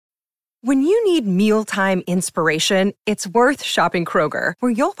When you need mealtime inspiration, it's worth shopping Kroger,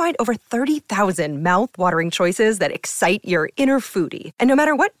 where you'll find over 30,000 mouth-watering choices that excite your inner foodie. And no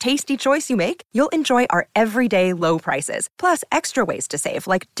matter what tasty choice you make, you'll enjoy our everyday low prices, plus extra ways to save,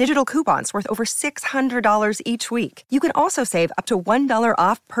 like digital coupons worth over $600 each week. You can also save up to $1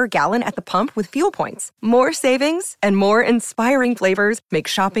 off per gallon at the pump with fuel points. More savings and more inspiring flavors make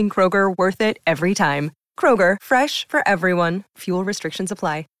shopping Kroger worth it every time. Kroger, fresh for everyone. Fuel restrictions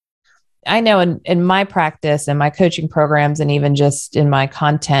apply. I know in my practice and my coaching programs and even just in my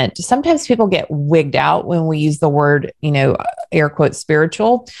content, sometimes people get wigged out when we use the word, air quote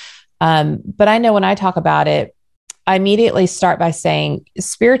spiritual. But I know when I talk about it, I immediately start by saying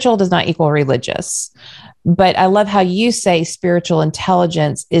spiritual does not equal religious. But I love how you say spiritual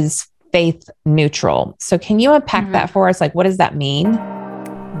intelligence is faith neutral. So can you unpack that for us? Like, what does that mean?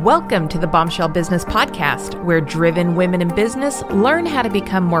 Welcome to the Bombshell Business Podcast, where driven women in business learn how to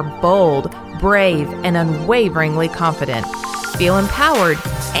become more bold, brave, and unwaveringly confident. Feel empowered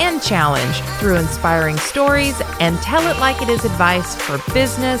and challenged through inspiring stories and tell it like it is advice for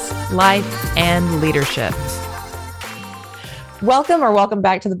business, life, and leadership. Welcome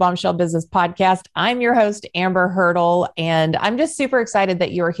back to the Bombshell Business Podcast. I'm your host, Amber Hurdle, and I'm just super excited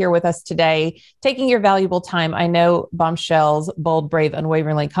that you are here with us today, taking your valuable time. I know Bombshell's bold, brave,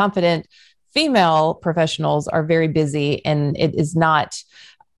 unwaveringly confident female professionals are very busy, and it is not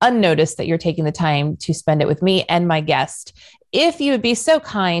unnoticed that you're taking the time to spend it with me and my guest. If you would be so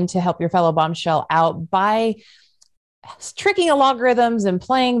kind to help your fellow Bombshell out by tricking algorithms and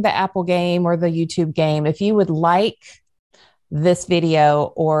playing the Apple game or the YouTube game, if you would like this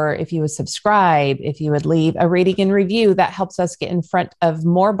video, or if you would subscribe, if you would leave a rating and review, that helps us get in front of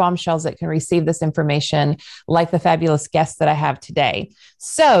more bombshells that can receive this information, like the fabulous guest that I have today.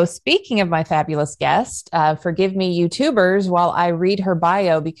 So speaking of my fabulous guest, forgive me, YouTubers, while I read her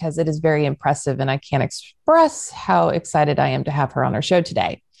bio, because it is very impressive and I can't express how excited I am to have her on our show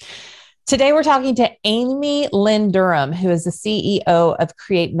today. Today, we're talking to Amy Lynn Durham, who is the CEO of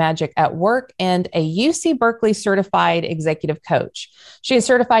Create Magic at Work and a UC Berkeley certified executive coach. She is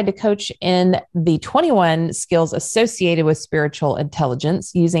certified to coach in the 21 skills associated with spiritual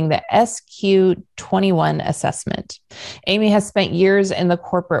intelligence using the SQ21 assessment. Amy has spent years in the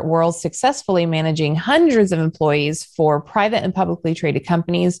corporate world successfully managing hundreds of employees for private and publicly traded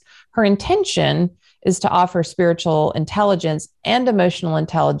companies. Her intention is to offer spiritual intelligence and emotional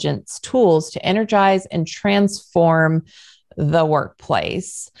intelligence tools to energize and transform the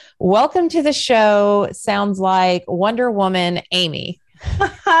workplace. Welcome to the show. Sounds like Wonder Woman, Amy.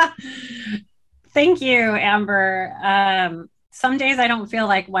 Thank you, Amber. Some days I don't feel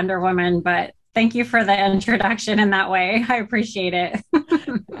like Wonder Woman, but thank you for the introduction in that way. I appreciate it.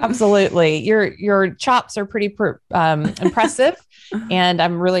 Absolutely. Your chops are pretty impressive. And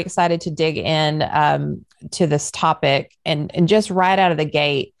I'm really excited to dig in to this topic. And just right out of the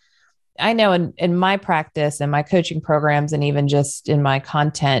gate, I know in my practice and my coaching programs and even just in my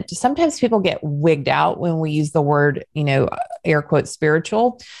content, sometimes people get wigged out when we use the word, air quote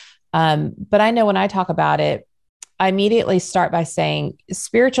spiritual. But I know when I talk about it, I immediately start by saying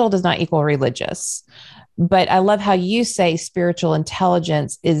spiritual does not equal religious. But I love how you say spiritual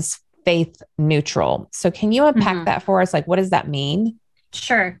intelligence is faith neutral. So can you unpack that for us? Like, what does that mean?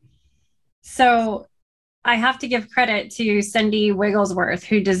 Sure. So I have to give credit to Cindy Wigglesworth,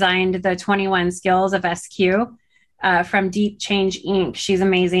 who designed the 21 skills of SQ from Deep Change Inc. She's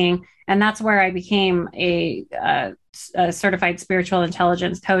amazing. And that's where I became a certified spiritual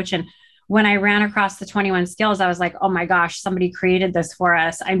intelligence coach. And when I ran across the 21 skills, I was like, oh my gosh, somebody created this for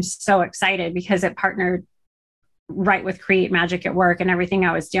us. I'm so excited because it partnered right with Create Magic at Work and everything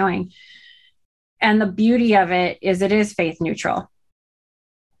I was doing. And the beauty of it is faith neutral.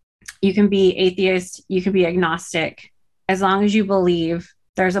 You can be atheist, you can be agnostic, as long as you believe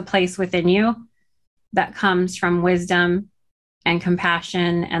there's a place within you that comes from wisdom and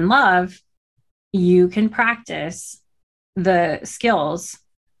compassion and love. You can practice the skills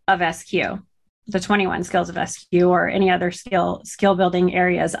of SQ, the 21 skills of SQ, or any other skill building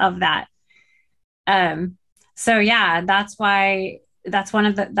areas of that. So yeah, that's one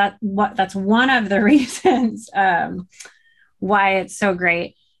of the reasons why it's so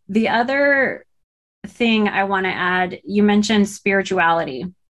great. The other thing I want to add, you mentioned spirituality.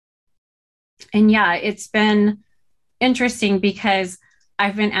 And yeah, it's been interesting because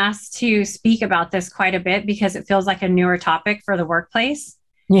I've been asked to speak about this quite a bit because it feels like a newer topic for the workplace.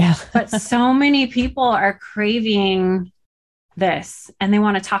 Yeah. But so many people are craving this and they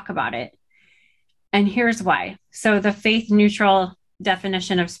want to talk about it. And here's why. So the faith neutral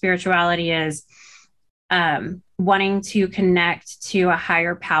definition of spirituality is wanting to connect to a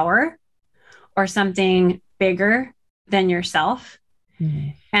higher power or something bigger than yourself. Mm-hmm.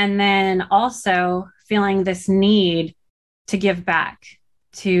 And then also feeling this need to give back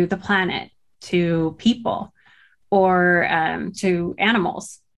to the planet, to people, or to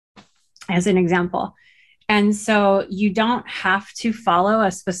animals, as an example. And so you don't have to follow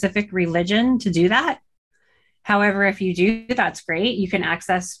a specific religion to do that. However, if you do, that's great. You can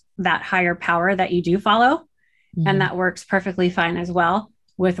access that higher power that you do follow. Mm-hmm. And that works perfectly fine as well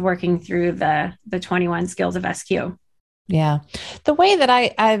with working through the 21 skills of SQ. Yeah. The way that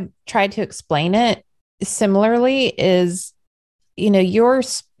I've tried to explain it similarly is, your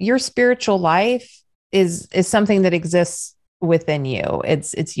spiritual life is something that exists within you.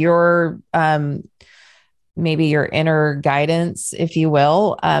 It's your, maybe your inner guidance, if you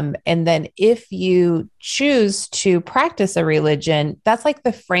will. And then if you choose to practice a religion, that's like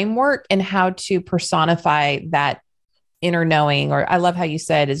the framework and how to personify that inner knowing, or I love how you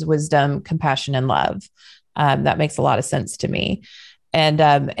said is wisdom, compassion, and love. That makes a lot of sense to me. And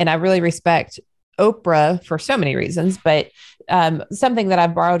I really respect Oprah for so many reasons, but something that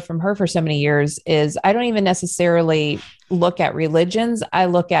I've borrowed from her for so many years is I don't even necessarily look at religions. I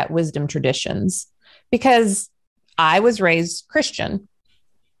look at wisdom traditions, because I was raised Christian.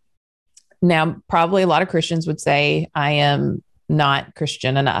 Now, probably a lot of Christians would say I am not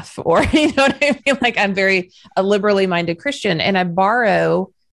Christian enough, or, you know what I mean? Like I'm a liberally minded Christian, and I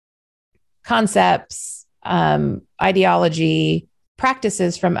borrow concepts, ideology,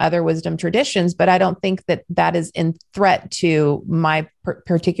 practices from other wisdom traditions, but I don't think that is in threat to my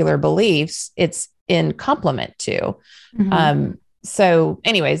particular beliefs. It's in complement to. Mm-hmm. So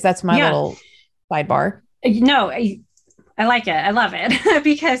anyways, that's my little sidebar. No, I like it. I love it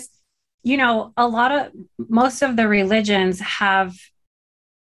because, most of the religions have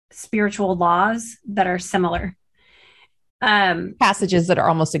spiritual laws that are similar. Passages that are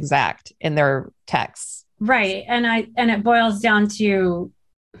almost exact in their texts. Right. And it boils down to,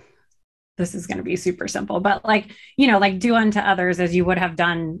 this is going to be super simple, but like do unto others as you would have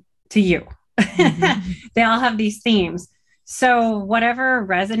done to you. Mm-hmm. They all have these themes. So whatever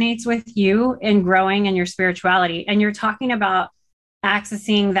resonates with you in growing in your spirituality, and you're talking about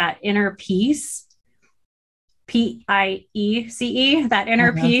accessing that inner peace, P-I-E-C-E, that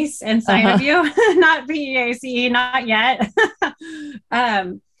inner peace inside of you, not P-E-A-C-E, not yet.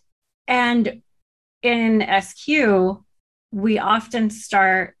 And in SQ, I often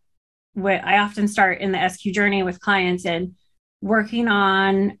start in the SQ journey with clients and working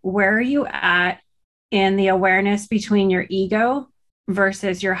on where are you at in the awareness between your ego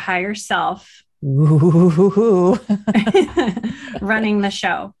versus your higher self running the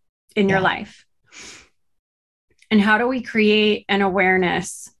show in your life. And how do we create an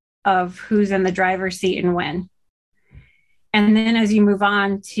awareness of who's in the driver's seat and when? And then as you move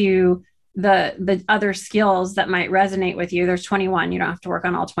on to the other skills that might resonate with you, there's 21. You don't have to work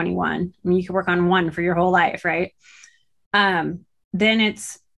on all 21. I mean, you can work on one for your whole life, right? Then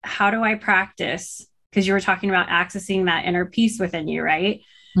it's, how do I practice? Because you were talking about accessing that inner peace within you, right?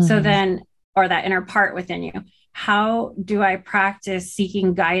 Mm-hmm. So then, or that inner part within you. How do I practice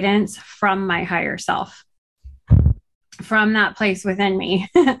seeking guidance from my higher self? From that place within me.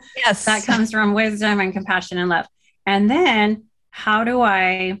 Yes. That comes from wisdom and compassion and love. And then how do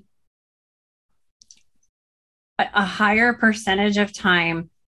I, a higher percentage of time,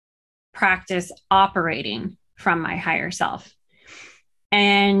 practice operating from my higher self?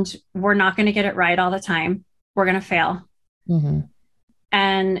 And we're not going to get it right all the time. We're going to fail. Mm-hmm.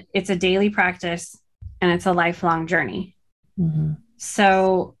 And it's a daily practice and it's a lifelong journey. Mm-hmm.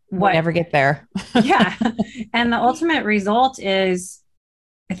 So we'll never get there. Yeah. And the ultimate result is,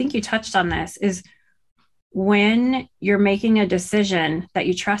 I think you touched on this, is when you're making a decision that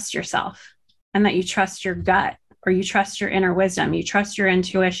you trust yourself and that you trust your gut, or you trust your inner wisdom, you trust your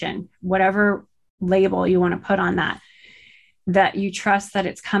intuition, whatever label you want to put on that, that you trust that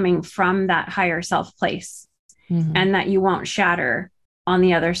it's coming from that higher self place, mm-hmm. and that you won't shatter on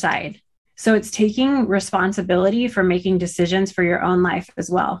the other side. So it's taking responsibility for making decisions for your own life as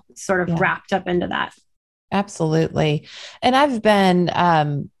well. It's sort of wrapped up into that. Absolutely. And I've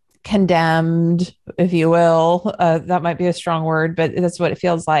been condemned, if you will. That might be a strong word, but that's what it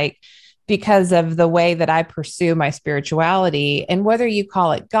feels like, because of the way that I pursue my spirituality. And whether you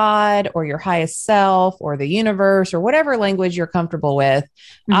call it God or your highest self or the universe or whatever language you're comfortable with,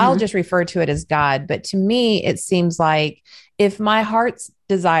 mm-hmm. I'll just refer to it as God. But to me, it seems like if my heart's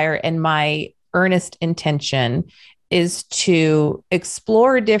desire and my earnest intention is to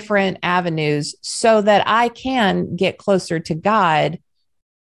explore different avenues so that I can get closer to God,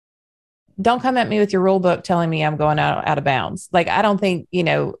 don't come at me with your rule book telling me I'm going out of bounds. Like, I don't think,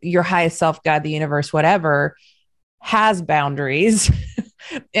 your highest self, God, the universe, whatever, has boundaries.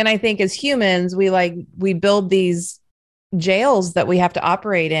 And I think as humans, we build these jails that we have to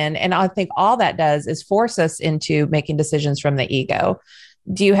operate in. And I think all that does is force us into making decisions from the ego.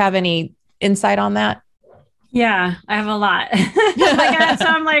 Do you have any insight on that? Yeah, I have a lot. So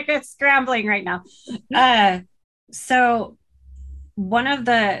I'm like scrambling right now. So one of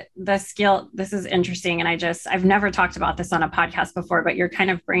the skill, this is interesting. And I've never talked about this on a podcast before, but you're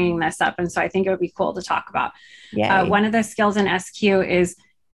kind of bringing this up. And so I think it would be cool to talk about. One of the skills in SQ is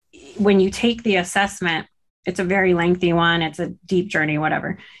when you take the assessment, it's a very lengthy one. It's a deep journey,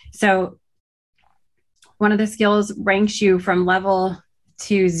 whatever. So one of the skills ranks you from level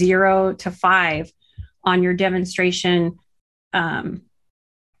to 0 to 5 on your demonstration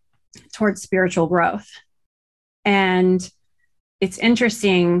towards spiritual growth. And it's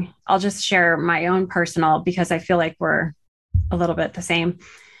interesting. I'll just share my own personal, because I feel like we're a little bit the same.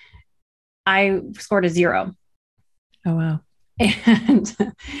 I scored a 0. Oh, wow. And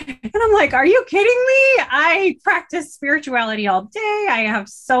I'm like, are you kidding me? I practice spirituality all day. I have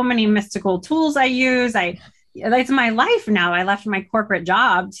so many mystical tools I use. It's my life now. I left my corporate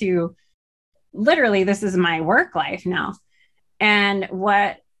job to literally, this is my work life now. And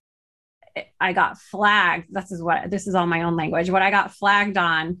what I got flagged, this is all my own language. What I got flagged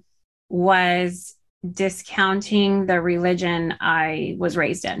on was discounting the religion I was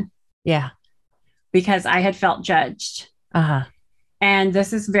raised in. Yeah. Because I had felt judged. Uh-huh. And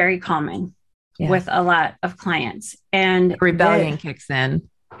this is very common with a lot of clients. And rebellion kicks in.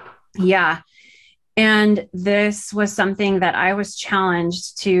 Yeah. And this was something that I was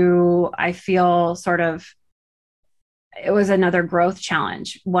challenged to, I feel it was another growth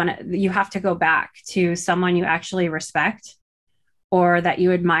challenge. You have to go back to someone you actually respect or that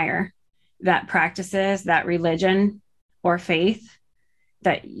you admire, that practices that religion or faith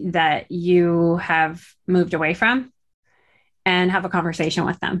that you have moved away from, and have a conversation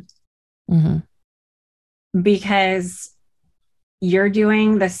with them. Mm-hmm. Because you're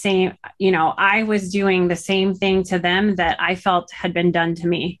doing the same, I was doing the same thing to them that I felt had been done to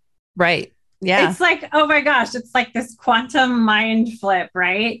me. Right. Yeah. It's like, oh my gosh, it's like this quantum mind flip,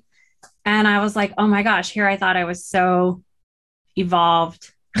 right? And I was like, oh my gosh, here I thought I was so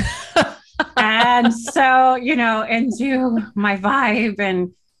evolved. And so, into my vibe.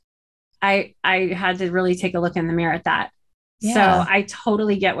 And I had to really take a look in the mirror at that. Yeah. So I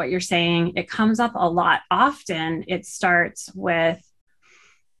totally get what you're saying. It comes up a lot. Often it starts with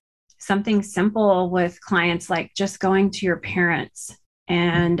something simple with clients, like just going to your parents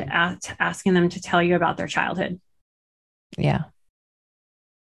and asking them to tell you about their childhood. Yeah.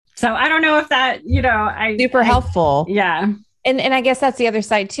 So I don't know if that, super helpful. Yeah. And I guess that's the other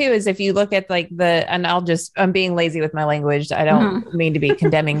side too, is if you look at I'm being lazy with my language. I don't mean to be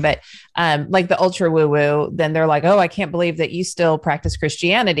condemning, but like the ultra woo woo, then they're like, oh, I can't believe that you still practice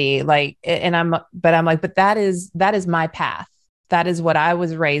Christianity. Like, and I'm like, but that is my path. That is what I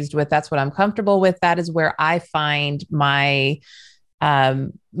was raised with. That's what I'm comfortable with. That is where I find my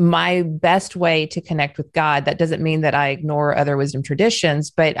best way to connect with God. That doesn't mean that I ignore other wisdom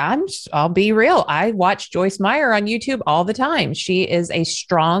traditions, but I'll be real. I watch Joyce Meyer on YouTube all the time. She is a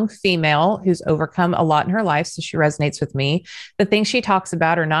strong female who's overcome a lot in her life. So she resonates with me. The things she talks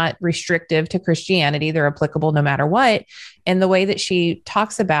about are not restrictive to Christianity. They're applicable no matter what. And the way that she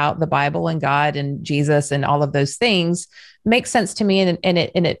talks about the Bible and God and Jesus and all of those things makes sense to me. And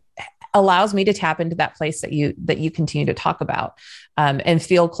it allows me to tap into that place that you continue to talk about, and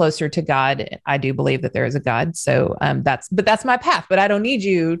feel closer to God. I do believe that there is a God. So that's my path, but I don't need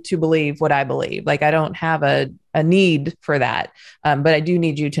you to believe what I believe. Like, I don't have a need for that. But I do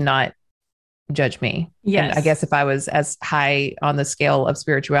need you to not judge me. Yes. And I guess if I was as high on the scale of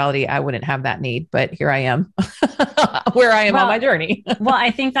spirituality, I wouldn't have that need, but here I am where I am on my journey. Well,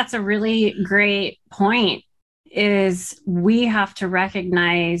 I think that's a really great point, is we have to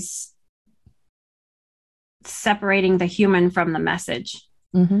recognize separating the human from the message,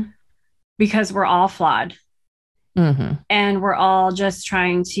 because we're all flawed, and we're all just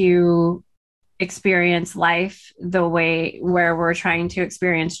trying to experience life the way where we're trying to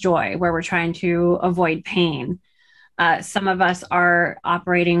experience joy, where we're trying to avoid pain. Some of us are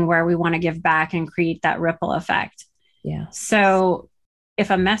operating where we want to give back and create that ripple effect. Yeah. So if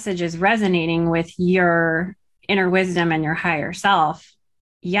a message is resonating with your inner wisdom and your higher self,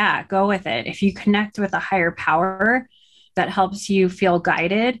 yeah, go with it. If you connect with a higher power that helps you feel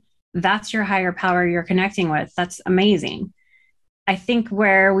guided, that's your higher power you're connecting with. That's amazing. I think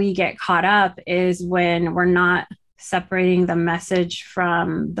where we get caught up is when we're not separating the message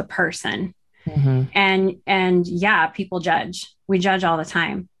from the person. Mm-hmm. And yeah, people judge. We judge all the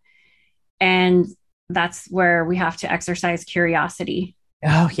time. And that's where we have to exercise curiosity.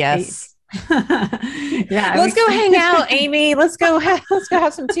 Oh, yes. Yeah. Let's go hang out, Amy. Let's go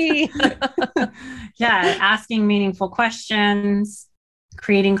have some tea. Yeah. Asking meaningful questions,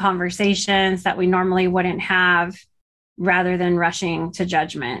 creating conversations that we normally wouldn't have, rather than rushing to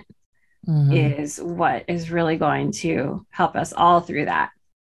judgment, is what is really going to help us all through that.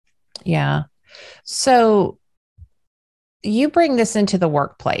 Yeah. So you bring this into the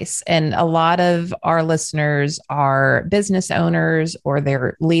workplace, and a lot of our listeners are business owners or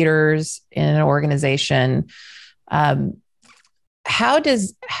they're leaders in an organization. How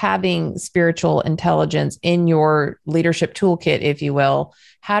does having spiritual intelligence in your leadership toolkit, if you will,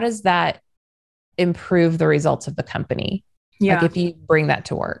 how does that improve the results of the company? Yeah. Like if you bring that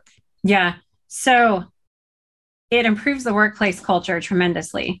to work? Yeah. So it improves the workplace culture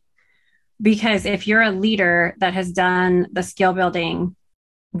tremendously. Because if you're a leader that has done the skill building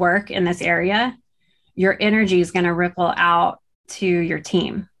work in this area, your energy is going to ripple out to your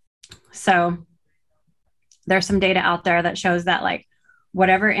team. So there's some data out there that shows that like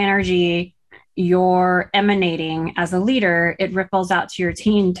whatever energy you're emanating as a leader, it ripples out to your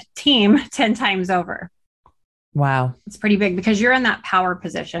team 10 times over. Wow. It's pretty big because you're in that power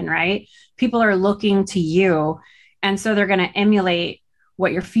position, right? People are looking to you. And so they're going to emulate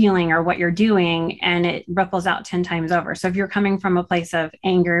what you're feeling or what you're doing, and it ripples out 10 times over. So if you're coming from a place of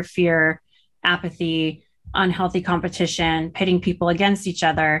anger, fear, apathy, unhealthy competition, pitting people against each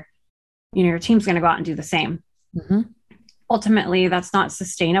other, your team's going to go out and do the same. Mm-hmm. Ultimately, that's not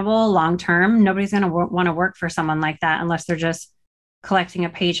sustainable long-term. Nobody's going to want to work for someone like that unless they're just collecting a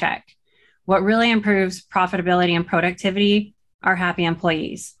paycheck. What really improves profitability and productivity are happy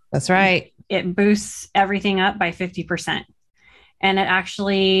employees. That's right. It boosts everything up by 50%. And it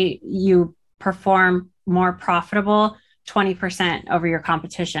actually, you perform more profitable 20% over your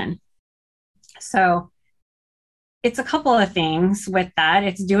competition. So it's a couple of things with that.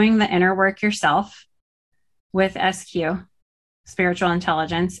 It's doing the inner work yourself with SQ, spiritual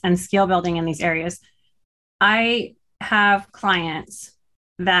intelligence, and skill building in these areas. I have clients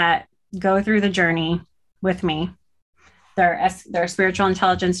that go through the journey with me, their spiritual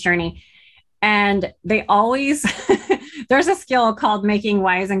intelligence journey, and they always... There's a skill called making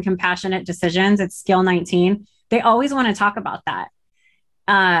wise and compassionate decisions. It's skill 19. They always want to talk about that.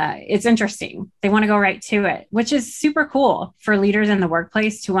 It's interesting. They want to go right to it, which is super cool for leaders in the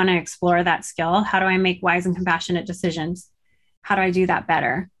workplace to want to explore that skill. How do I make wise and compassionate decisions? How do I do that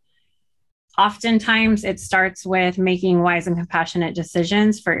better? Oftentimes it starts with making wise and compassionate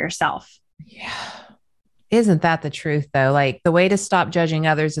decisions for yourself. Yeah. Isn't that the truth though? Like the way to stop judging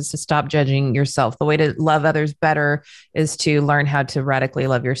others is to stop judging yourself. The way to love others better is to learn how to radically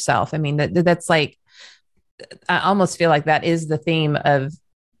love yourself. I mean, that's like, I almost feel like that is the theme of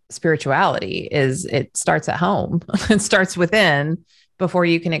spirituality. Is it starts at home. It starts within before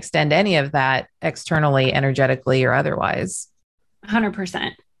you can extend any of that externally, energetically, or otherwise.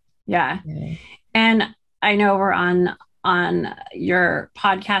 100%. Yeah. And I know we're on your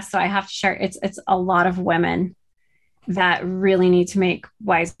podcast, so I have to share, it's a lot of women that really need to make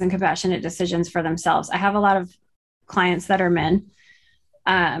wise and compassionate decisions for themselves. I have a lot of clients that are men,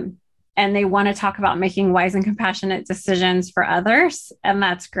 and they want to talk about making wise and compassionate decisions for others, and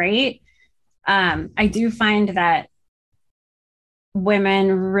that's great. I do find that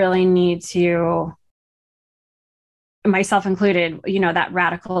women really need to, myself included, that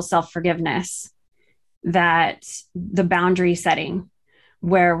radical self-forgiveness, that the boundary setting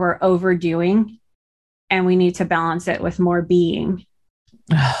where we're overdoing and we need to balance it with more being.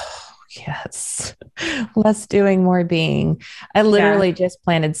 Oh, yes. Less doing, more being. I literally just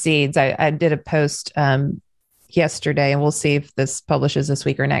planted seeds. I did a post yesterday, and we'll see if this publishes this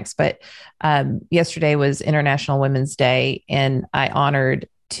week or next, but yesterday was International Women's Day, and I honored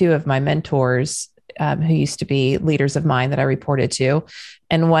two of my mentors who used to be leaders of mine that I reported to.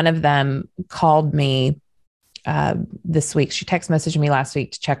 And one of them called me this week. She text messaged me last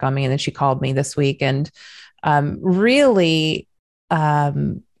week to check on me. And then she called me this week and really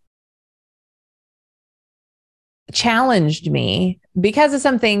challenged me because of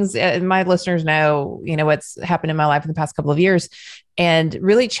some things my listeners know, what's happened in my life in the past couple of years, and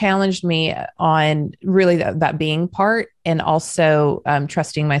really challenged me on really that being part, and also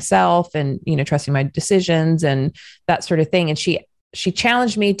trusting myself and, trusting my decisions and that sort of thing. And she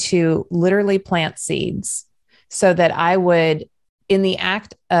challenged me to literally plant seeds so that I would, in the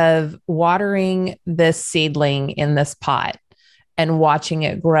act of watering this seedling in this pot and watching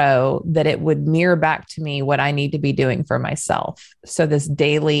it grow, that it would mirror back to me what I need to be doing for myself. So this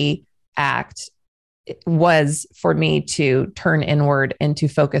daily act was for me to turn inward and to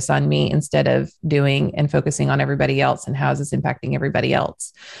focus on me instead of doing and focusing on everybody else and how is this impacting everybody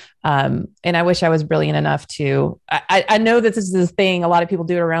else. And I wish I was brilliant enough to, I know that this is a thing. A lot of people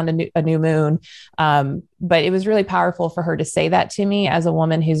do it around a new moon. But it was really powerful for her to say that to me as a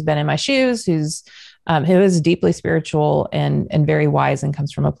woman who's been in my shoes, who is deeply spiritual and very wise and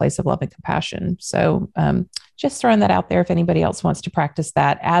comes from a place of love and compassion. So just throwing that out there, if anybody else wants to practice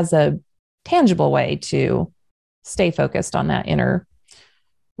that as a tangible way to stay focused on that inner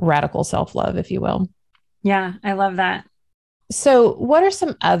radical self-love, if you will. Yeah, I love that. So what are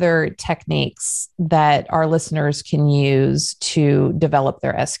some other techniques that our listeners can use to develop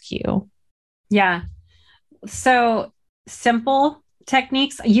their SQ? Yeah. So simple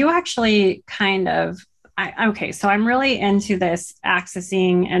techniques. You actually so I'm really into this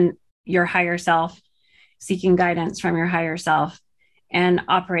accessing and your higher self, seeking guidance from your higher self, and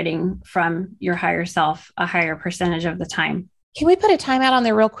operating from your higher self a higher percentage of the time. Can we put a timeout on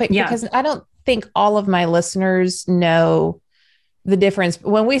there real quick? Yeah. Because I don't think all of my listeners know the difference.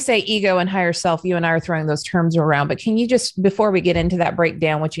 When we say ego and higher self, you and I are throwing those terms around, but can you just, before we get into that, break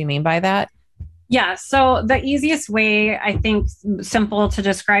down what you mean by that? Yeah. So the easiest way, I think, simple to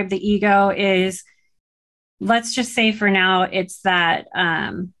describe the ego is, let's just say for now, it's that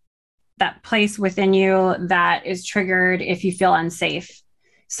place within you that is triggered if you feel unsafe.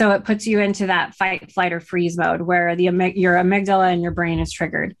 So it puts you into that fight, flight, or freeze mode where your amygdala and your brain is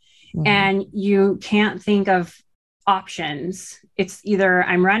triggered. Mm-hmm. And you can't think of options. It's either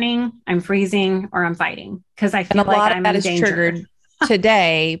I'm running, I'm freezing, or I'm fighting, because I feel like I'm in danger. That is triggered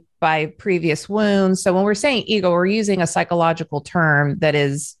today by previous wounds. So when we're saying ego, we're using a psychological term that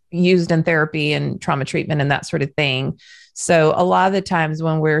is used in therapy and trauma treatment and that sort of thing. So a lot of the times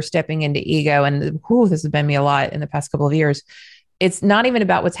when we're stepping into ego, and this has been me a lot in the past couple of years, it's not even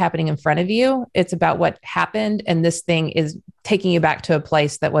about what's happening in front of you. It's about what happened. And this thing is taking you back to a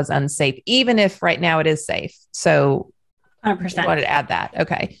place that was unsafe, even if right now it is safe. So 100%. I wanted to add that.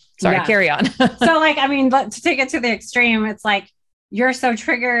 Okay. Sorry, carry on. So to take it to the extreme, it's like, you're so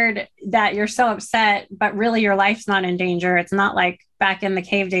triggered that you're so upset, but really your life's not in danger. It's not like back in the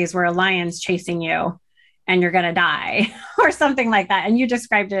cave days where a lion's chasing you and you're going to die or something like that. And you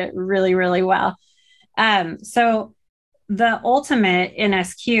described it really, really well. So the ultimate in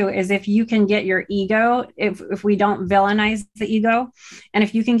SQ is if you can get your ego, if we don't villainize the ego, and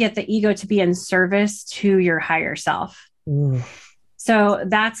if you can get the ego to be in service to your higher self. Mm. So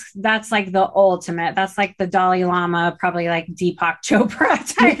that's like the ultimate. That's like the Dalai Lama, probably like Deepak Chopra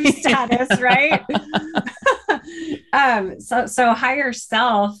type status, right? So higher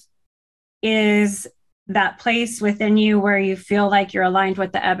self is that place within you where you feel like you're aligned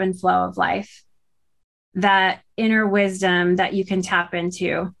with the ebb and flow of life. That inner wisdom that you can tap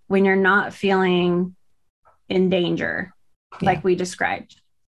into when you're not feeling in danger, like we described.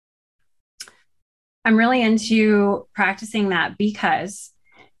 I'm really into practicing that because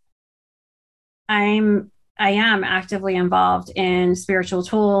I am actively involved in spiritual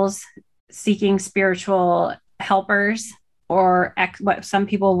tools, seeking spiritual helpers, or what some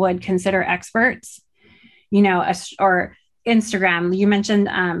people would consider experts, or Instagram. You mentioned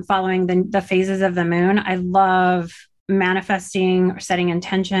following the phases of the moon. I love manifesting or setting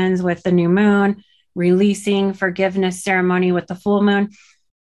intentions with the new moon, releasing forgiveness ceremony with the full moon.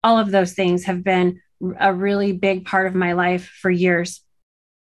 All of those things have been a really big part of my life for years.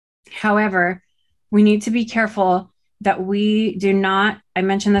 However, we need to be careful that we do not, I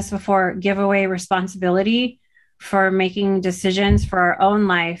mentioned this before, give away responsibility for making decisions for our own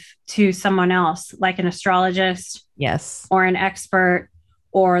life to someone else, like an astrologist, yes, or an expert,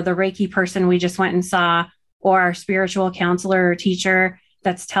 or the Reiki person we just went and saw, or our spiritual counselor or teacher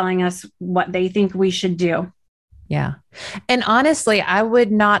that's telling us what they think we should do. Yeah. And honestly, I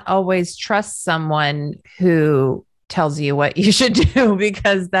would not always trust someone who tells you what you should do,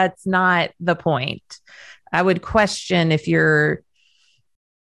 because that's not the point. I would question if you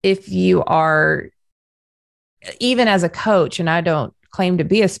are, even as a coach, and I don't claim to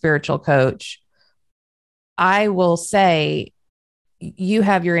be a spiritual coach, I will say you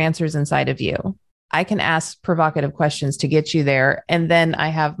have your answers inside of you. I can ask provocative questions to get you there. And then I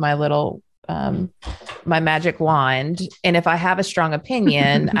have my little my magic wand. And if I have a strong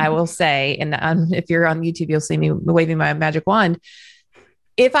opinion, I will say, and if you're on YouTube, you'll see me waving my magic wand.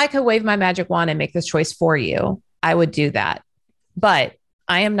 If I could wave my magic wand and make this choice for you, I would do that. But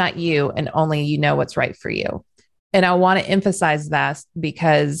I am not you, and only you know what's right for you. And I want to emphasize that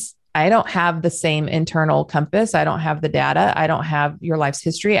because I don't have the same internal compass. I don't have the data. I don't have your life's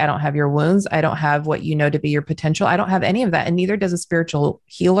history. I don't have your wounds. I don't have what you know to be your potential. I don't have any of that. And neither does a spiritual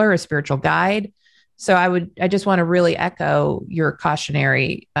healer, a spiritual guide. So I just want to really echo your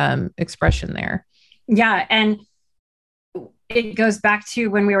cautionary expression there. Yeah. And it goes back to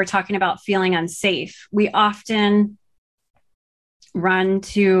when we were talking about feeling unsafe. We often run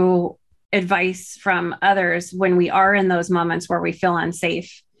to advice from others when we are in those moments where we feel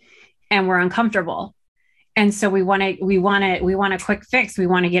unsafe and we're uncomfortable. And so we want a quick fix. We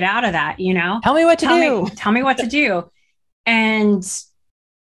want to get out of that, Tell me what to do. Tell me what to do. And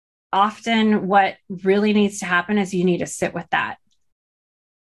often what really needs to happen is you need to sit with that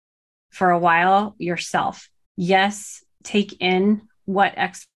for a while yourself. Yes, take in what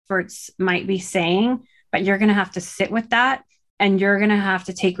experts might be saying, but you're going to have to sit with that, and you're going to have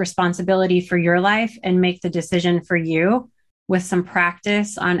to take responsibility for your life and make the decision for you with some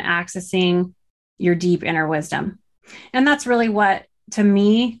practice on accessing your deep inner wisdom. And that's really what, to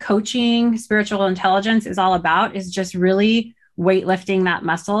me, coaching, spiritual intelligence is all about, is just really weightlifting that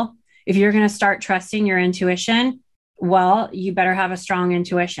muscle. If you're going to start trusting your intuition, well, you better have a strong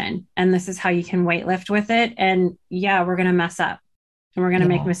intuition. And this is how you can weightlift with it. And yeah, we're going to mess up and we're going to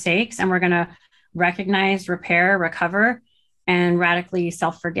make mistakes, and we're going to recognize, repair, recover, and radically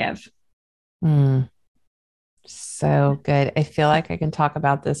self-forgive. So good. I feel like I can talk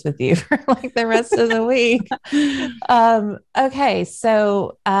about this with you for like the rest of the week. Okay.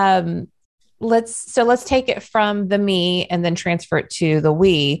 So let's take it from the me and then transfer it to the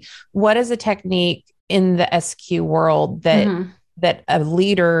we. What is a technique in the SQ world that a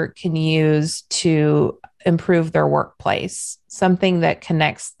leader can use to improve their workplace? Something that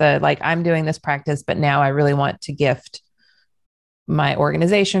connects I'm doing this practice, but now I really want to gift my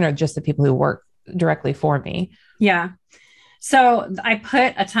organization or just the people who work directly for me. Yeah. So I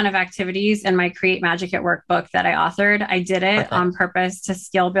put a ton of activities in my Create Magic at Work book that I authored. I did it on purpose to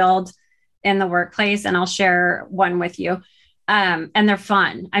skill build in the workplace, and I'll share one with you. And they're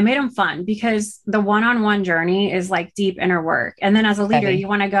fun. I made them fun because the one-on-one journey is like deep inner work. And then as a leader, you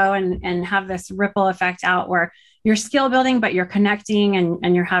want to go and have this ripple effect out where you're skill building, but you're connecting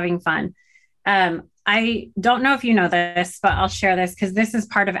and you're having fun. I don't know if you know this, but I'll share this because this is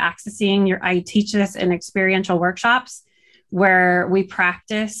part of accessing I teach this in experiential workshops where we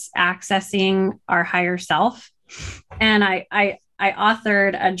practice accessing our higher self. And I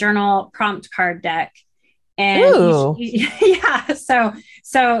authored a journal prompt card deck. And so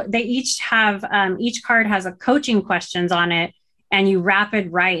they each have, each card has a coaching questions on it, and you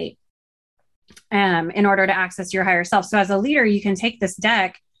rapid write in order to access your higher self. So as a leader, you can take this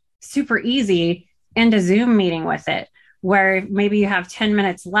deck super easy into Zoom meeting with it, where maybe you have 10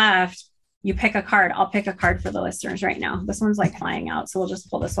 minutes left, you pick a card. I'll pick a card for the listeners right now. This one's like flying out, so we'll just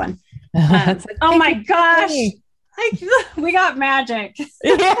pull this one. Oh my gosh. We got magic.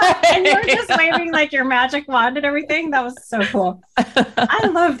 And you're just waving like your magic wand and everything. That was so cool. I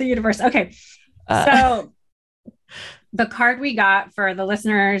love the universe. Okay. So the card we got for the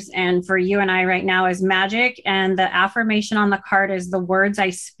listeners and for you and I right now is magic. And the affirmation on the card is, the words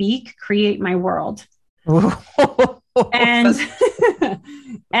I speak create my world. And,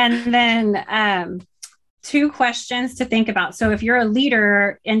 and then 2 questions to think about. So if you're a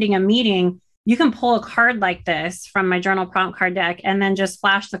leader ending a meeting, you can pull a card like this from my journal prompt card deck and then just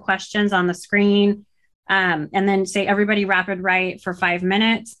flash the questions on the screen. And then say, everybody rapid write for 5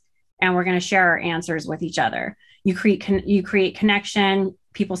 minutes, and we're going to share our answers with each other. You create connection.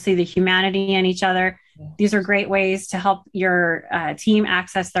 People see the humanity in each other. These are great ways to help your team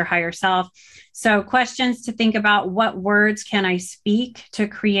access their higher self. So questions to think about: what words can I speak to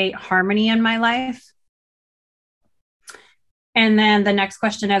create harmony in my life? And then the next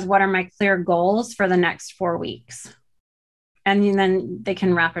question is, what are my clear goals for the next 4 weeks? And then they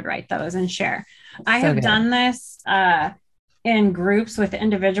can rapid write those and share. I have done this in groups with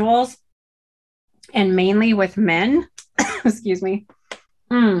individuals and mainly with men. Excuse me.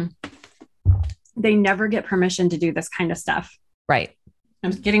 They never get permission to do this kind of stuff. Right.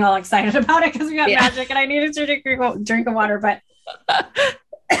 I'm getting all excited about it because we got magic and I needed to drink of water, but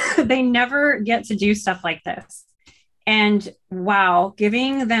they never get to do stuff like this. And wow,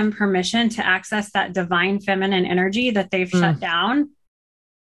 giving them permission to access that divine feminine energy that they've shut down,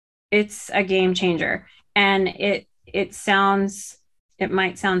 it's a game changer. And it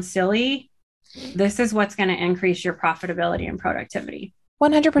might sound silly. This is what's going to increase your profitability and productivity.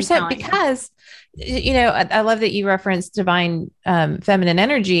 100%. Because, I love that you referenced divine feminine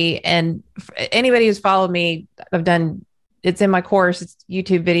energy. And anybody who's followed me, I've done it's in my course, it's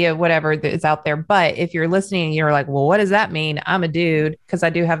YouTube video, whatever that is out there. But if you're listening and you're like, well, what does that mean? I'm a dude, because I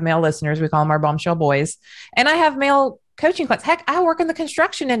do have male listeners. We call them our bombshell boys. And I have male coaching clients. Heck, I work in the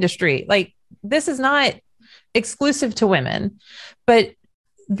construction industry. Like, this is not exclusive to women, but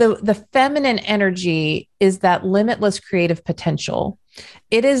the feminine energy is that limitless creative potential.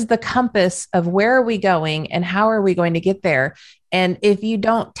 It is the compass of where are we going and how are we going to get there. And if you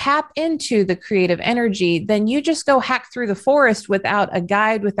don't tap into the creative energy, then you just go hack through the forest without a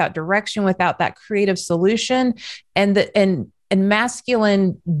guide, without direction, without that creative solution. And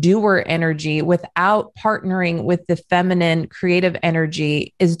masculine doer energy without partnering with the feminine creative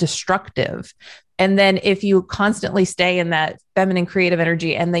energy is destructive. And then if you constantly stay in that feminine creative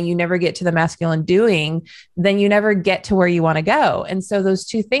energy and then you never get to the masculine doing, then you never get to where you want to go. And so those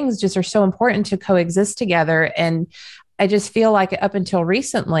two things just are so important to coexist together. And I just feel like up until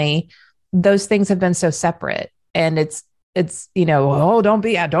recently, those things have been so separate. And it's, oh, don't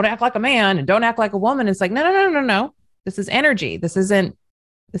act like a man and don't act like a woman. It's like, no. This is energy. This isn't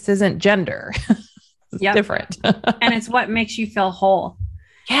gender. It's different. And it's what makes you feel whole.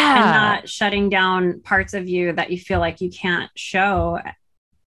 Yeah. And not shutting down parts of you that you feel like you can't show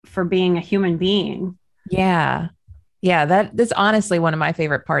for being a human being. Yeah. Yeah. That's honestly one of my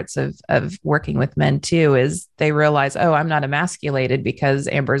favorite parts of working with men too, is they realize, oh, I'm not emasculated because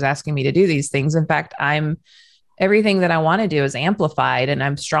Amber's asking me to do these things. In fact, everything that I want to do is amplified and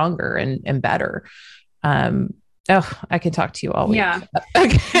I'm stronger and better. I can talk to you all week. Yeah.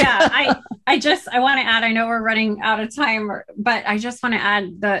 Okay. Yeah. I want to add, I know we're running out of time, but I just want to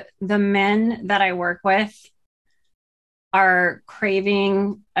add the men that I work with are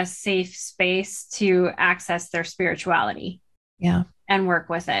craving a safe space to access their spirituality. Yeah. And work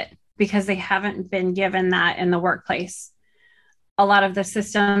with it because they haven't been given that in the workplace. A lot of the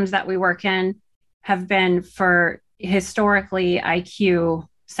systems that we work in have been for historically IQ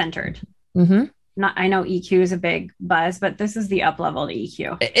centered. Mm-hmm. I know EQ is a big buzz, but this is the up-leveled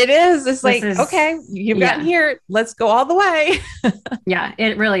EQ. It is. It's like, okay, you've gotten here. Let's go all the way. Yeah,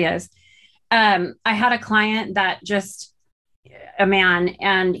 it really is. I had a client that a man,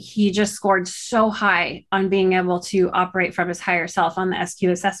 and he just scored so high on being able to operate from his higher self on the SQ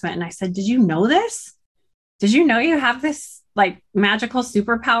assessment. And I said, did you know this? Did you know you have this like magical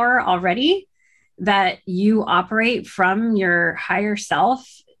superpower already that you operate from your higher self?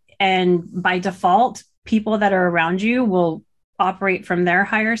 And by default, people that are around you will operate from their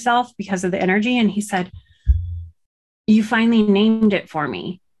higher self because of the energy. And he said, you finally named it for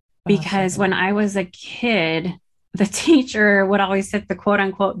me. Because when I was a kid, the teacher would always sit the quote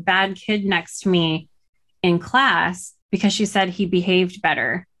unquote bad kid next to me in class because she said he behaved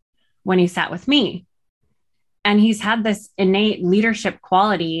better when he sat with me. And he's had this innate leadership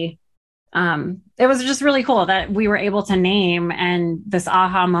quality. It was just really cool that we were able to name and this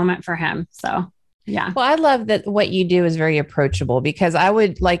aha moment for him. So, yeah. Well, I love that what you do is very approachable, because I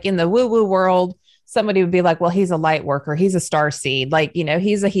would, like, in the woo-woo world, somebody would be like, well, he's a light worker. He's a star seed. Like,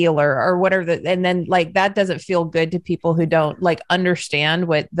 he's a healer or whatever. And then like, that doesn't feel good to people who don't like understand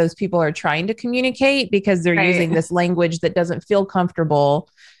what those people are trying to communicate, because they're using this language that doesn't feel comfortable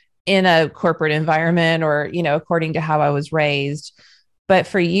in a corporate environment or, according to how I was raised. But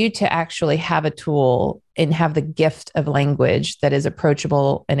for you to actually have a tool and have the gift of language that is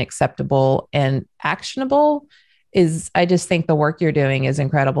approachable and acceptable and actionable I just think the work you're doing is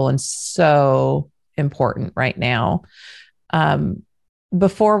incredible and so important right now.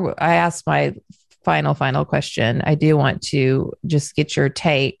 Before I ask my final question, I do want to just get your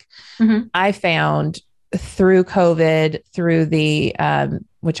take. Mm-hmm. I found through COVID, through the,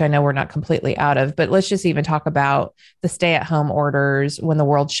 which I know we're not completely out of, but let's just even talk about the stay-at-home orders when the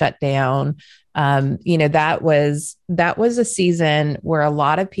world shut down. That was a season where a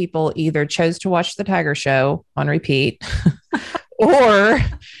lot of people either chose to watch the Tiger Show on repeat or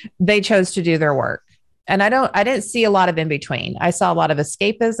they chose to do their work. And I didn't see a lot of in between. I saw a lot of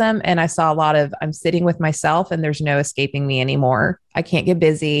escapism, and I saw a lot of, I'm sitting with myself and there's no escaping me anymore. I can't get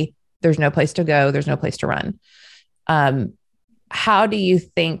busy. There's no place to go. There's no place to run. How do you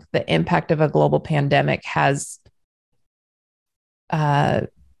think the impact of a global pandemic has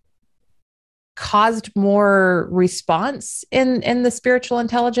caused more response in the spiritual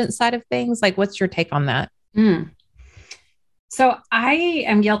intelligence side of things? Like, what's your take on that? So I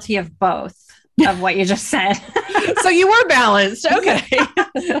am guilty of both of what you just said. So you were balanced. Okay.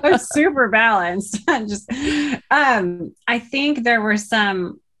 I'm super balanced. I think there was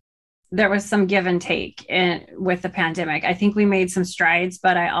some give and take with the pandemic. I think we made some strides,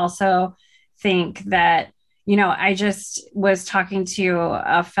 but I also think that, I just was talking to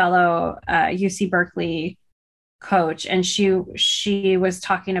a fellow UC Berkeley coach, and she was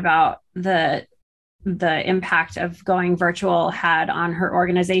talking about the impact of going virtual had on her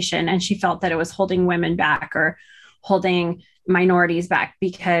organization, and she felt that it was holding women back or holding minorities back,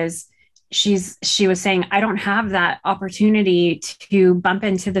 because she was saying, I don't have that opportunity to bump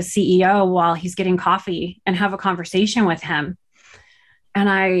into the CEO while he's getting coffee and have a conversation with him. And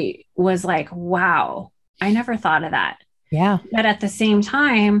I was like, wow, I never thought of that. Yeah. But at the same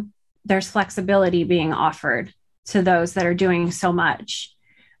time, there's flexibility being offered to those that are doing so much.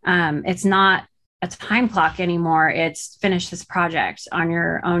 It's not a time clock anymore. It's finish this project on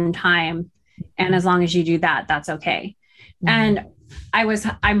your own time. And as long as you do that, that's okay. Mm-hmm. And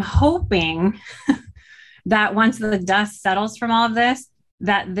I'm hoping that once the dust settles from all of this,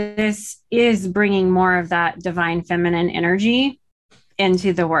 that this is bringing more of that divine feminine energy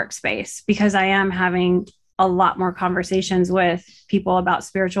into the workspace, because I am having a lot more conversations with people about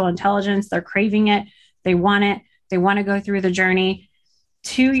spiritual intelligence. They're craving it. They want it. They want to go through the journey.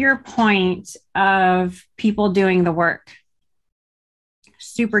 To your point of people doing the work,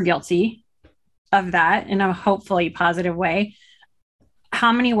 super guilty of that in a hopefully positive way.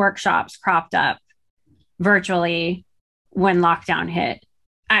 How many workshops cropped up virtually when lockdown hit?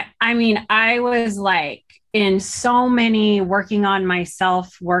 I mean, I was like in so many working on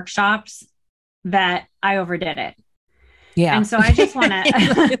myself workshops that I overdid it. Yeah. And so I just want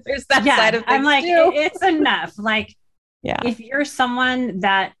to, there's that side of things I'm like, too. It's enough. Like, yeah, if you're someone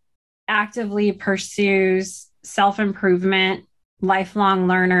that actively pursues self-improvement, lifelong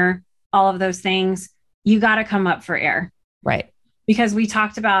learner, all of those things, you got to come up for air. Right. Because we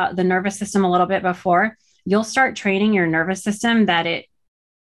talked about the nervous system a little bit before. You'll start training your nervous system that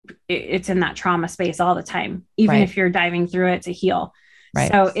it's in that trauma space all the time, even if you're diving through it to heal.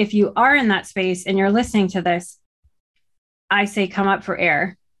 Right. So if you are in that space and you're listening to this, I say come up for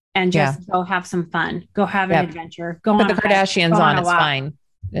air and just go have some fun. Go have an adventure. Go Put the Kardashians on. It's fine.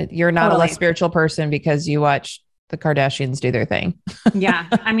 You're not a less spiritual person because you watch the Kardashians do their thing. Yeah.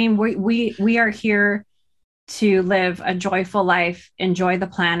 I mean, we are here to live a joyful life, enjoy the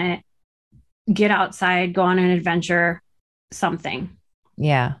planet, get outside, go on an adventure, something.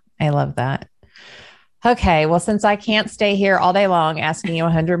 Yeah. I love that. Okay. Well, since I can't stay here all day long asking you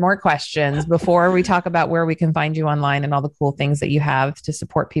 100 more questions before we talk about where we can find you online and all the cool things that you have to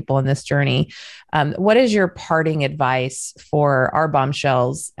support people in this journey, what is your parting advice for our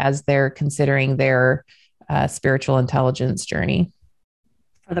bombshells as they're considering their spiritual intelligence journey?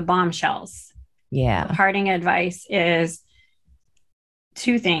 For the bombshells. Yeah. The parting advice is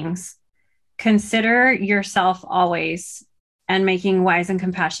 2 things. Consider yourself always and making wise and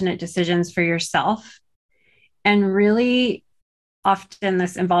compassionate decisions for yourself. And really often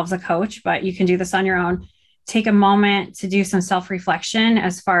this involves a coach, but you can do this on your own. Take a moment to do some self-reflection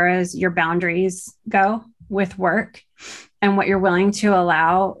as far as your boundaries go with work and what you're willing to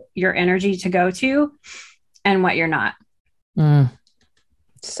allow your energy to go to and what you're not.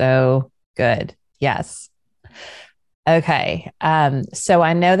 So good. Yes. Okay. So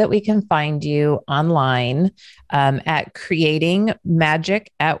I know that we can find you online at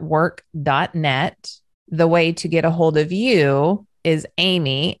creatingmagicatwork.net. The way to get a hold of you is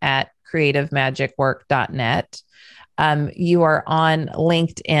Amy at creativemagicwork.net. You are on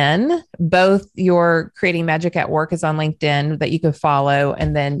LinkedIn. Both your Creating Magic at Work is on LinkedIn that you can follow.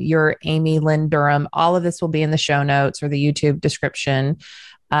 And then your Amy Lynn Durham. All of this will be in the show notes or the YouTube description.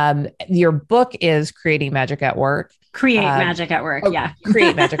 Your book is Creating Magic at Work. Create Magic at Work. Yeah.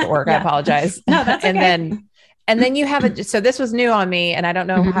 Create Magic at Work. I apologize. No, that's okay. And then you have so this was new on me and I don't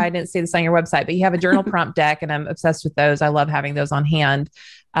know how I didn't see this on your website, but you have a journal prompt deck and I'm obsessed with those. I love having those on hand.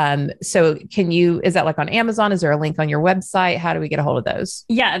 So is that like on Amazon? Is there a link on your website? How do we get a hold of those?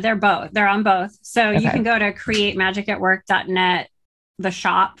 Yeah, they're on both. So you can go to createmagicatwork.net, the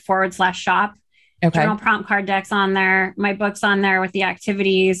shop /shop. Okay. Journal prompt card decks on there. My book's on there with the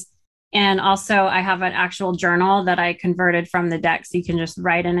activities. And also I have an actual journal that I converted from the deck. So you can just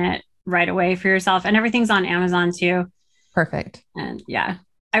write in it right away for yourself. And everything's on Amazon too. Perfect. And yeah,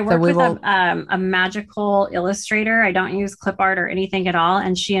 I work with a magical illustrator. I don't use clip art or anything at all.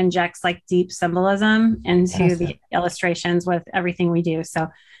 And she injects like deep symbolism into the illustrations with everything we do. So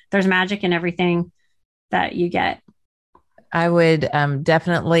there's magic in everything that you get. I would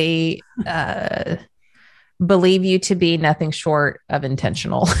definitely believe you to be nothing short of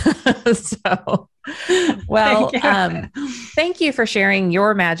intentional. So, well, thank you for sharing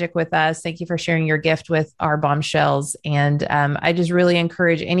your magic with us. Thank you for sharing your gift with our bombshells. And I just really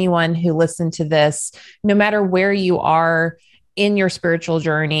encourage anyone who listened to this, no matter where you are in your spiritual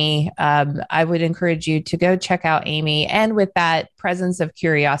journey, I would encourage you to go check out Amy. And with that presence of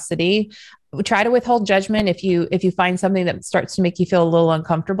curiosity, try to withhold judgment. If you find something that starts to make you feel a little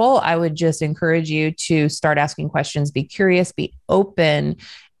uncomfortable, I would just encourage you to start asking questions, be curious, be open.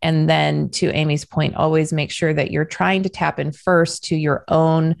 And then to Amy's point, always make sure that you're trying to tap in first to your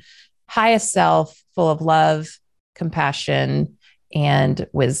own highest self, full of love, compassion, and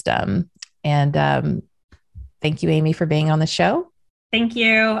wisdom. And thank you, Amy, for being on the show. Thank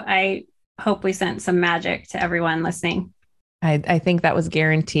you. I hope we sent some magic to everyone listening. I think that was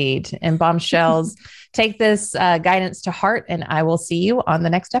guaranteed. And bombshells, take this guidance to heart, and I will see you on the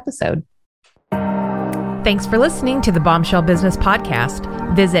next episode. Thanks for listening to the Bombshell Business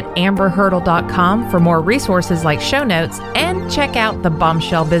Podcast. Visit amberhurdle.com for more resources like show notes, and check out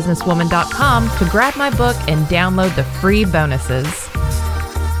thebombshellbusinesswoman.com to grab my book and download the free bonuses.